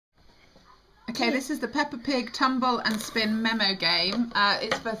Okay, this is the Peppa Pig Tumble and Spin Memo game.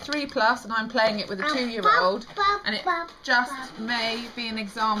 It's for 3+ and I'm playing it with a 2-year-old, and it just may be an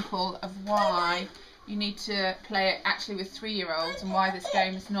example of why you need to play it actually with 3-year-olds and why this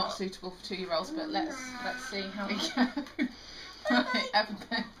game is not suitable for 2-year-olds. But let's see how we go. Right,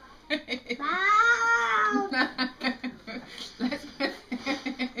 Peppa Pig. Let's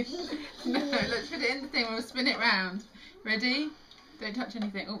put it in the thing and we'll spin it round. Ready? Don't touch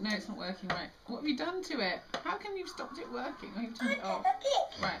anything. Oh no, it's not working. Right. What have you done to it? How come you've stopped it working? Oh, you've turned it off.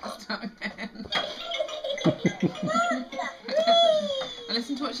 Right, let's start again.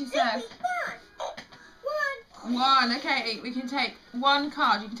 Listen to what she says. One. Okay, we can take one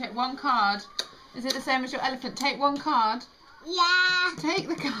card. You can take one card. Is it the same as your elephant? Take one card. Yeah. Take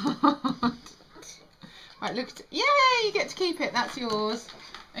the card. Right, look. Yay, you get to keep it. That's yours.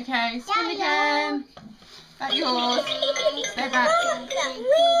 Okay, spin again. That's yours. Stay back.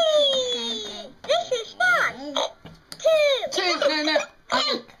 This is fun. Two. No.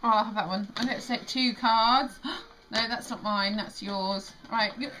 I'll have that one. I'm going to take 2 cards. No, that's not mine. That's yours. All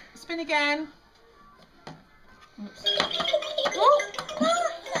right, spin again. Oops. This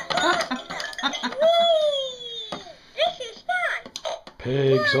is fun.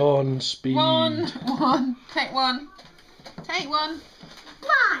 Pigs on speed. One. Take one. Take one.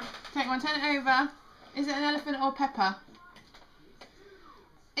 One. Take one. Turn it over. Is it an elephant or Peppa?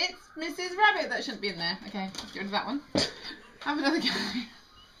 It's Mrs. Rabbit. That shouldn't be in there. Okay, let's get rid of that one. Have another go.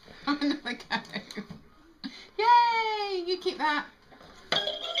 Have another go. Yay! You keep that.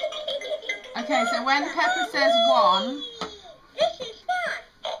 Okay, so when Peppa says 1. This is fun.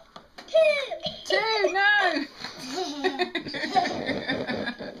 2. 2, no!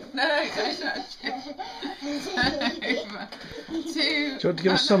 No, don't touch it. 2. Do you want to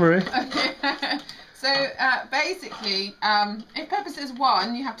give a summary? Okay. So basically, if Peppa says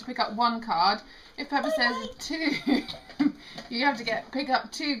 1, you have to pick up 1 card. If Peppa says 2, you have to pick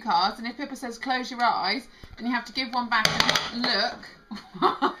up 2 cards. And if Peppa says close your eyes, then you have to give one back and look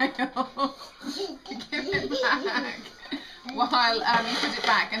while give it back while you put it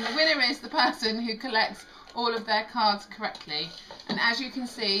back. And the winner is the person who collects all of their cards correctly. And as you can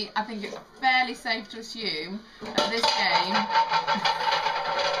see, I think it's fairly safe to assume that this game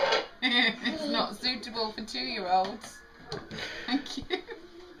is not suitable for 2-year-olds. Thank you.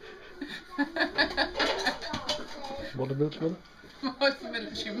 What a military mother? What's the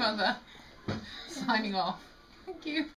military mother? Signing off. Thank you.